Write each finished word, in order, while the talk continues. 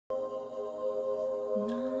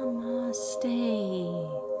Namaste.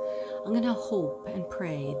 I'm going to hope and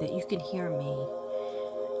pray that you can hear me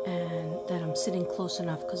and that I'm sitting close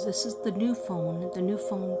enough, because this is the new phone. The new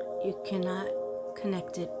phone, you cannot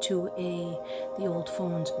connect it to the old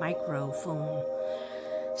phone's microphone.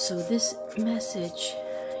 So this message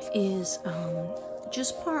is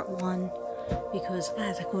just part one, because I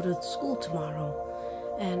had to go to school tomorrow.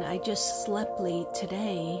 And I just slept late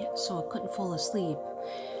today, so I couldn't fall asleep.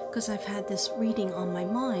 Because I've had this reading on my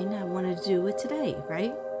mind. I wanted to do it today,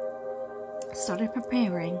 right? Started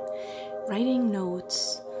preparing, writing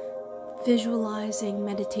notes, visualizing,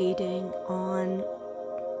 meditating on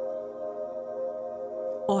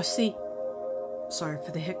Aussie. Sorry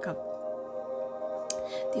for the hiccup.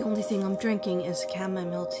 The only thing I'm drinking is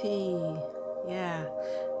chamomile tea. Yeah,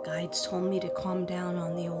 guides told me to calm down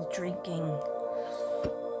on the old drinking.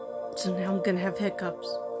 So now I'm gonna have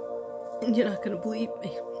hiccups, and you're not gonna believe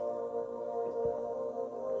me.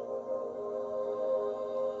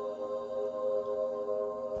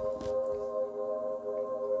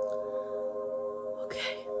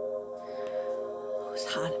 Okay. It was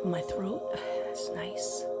hot in my throat. That's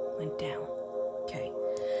nice. Went down. Okay.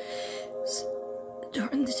 So,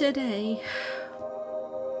 during the day,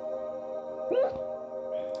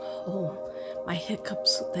 my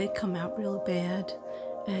hiccups, they come out real bad.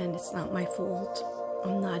 And it's not my fault.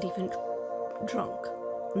 I'm not even drunk.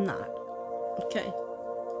 I'm not. Okay.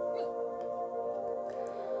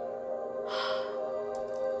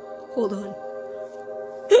 Hold on.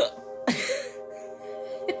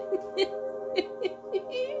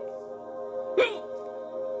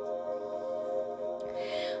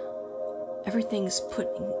 Everything's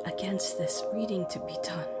putting against this reading to be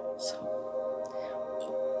done. So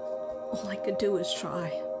all I could do is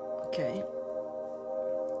try. Okay.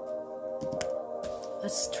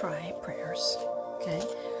 Let's try prayers, okay?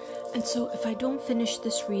 And so if I don't finish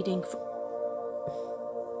this reading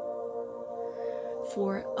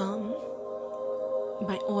for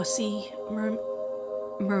my Aussie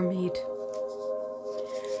mermaid,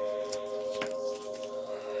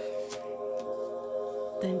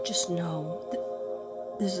 then just know that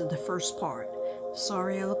this is the first part.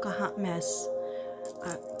 Sorry I look a hot mess,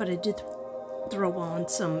 but I did throw on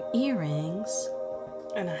some earrings.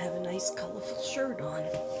 And I have a nice colorful shirt on.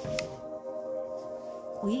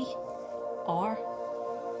 We are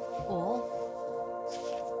all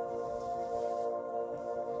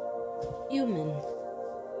human.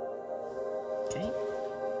 Okay?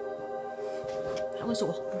 That was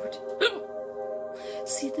awkward.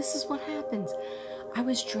 See, this is what happens. I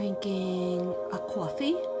was drinking a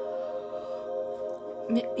coffee,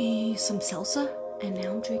 maybe some salsa, and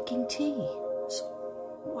now I'm drinking tea. So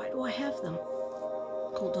why do I have them?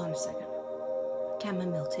 Hold on a second.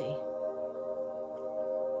 Chamomile tea.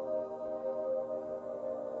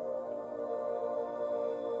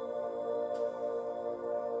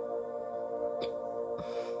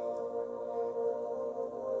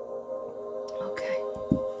 Okay.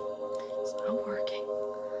 It's not working.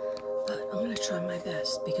 But I'm going to try my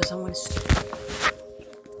best because I want to...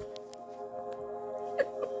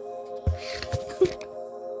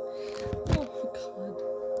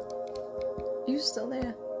 You still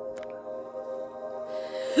there?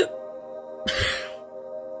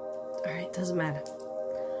 Alright, doesn't matter.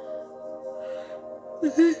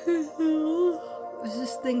 Is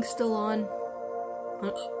this thing still on?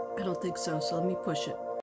 I don't think so, so let me push it.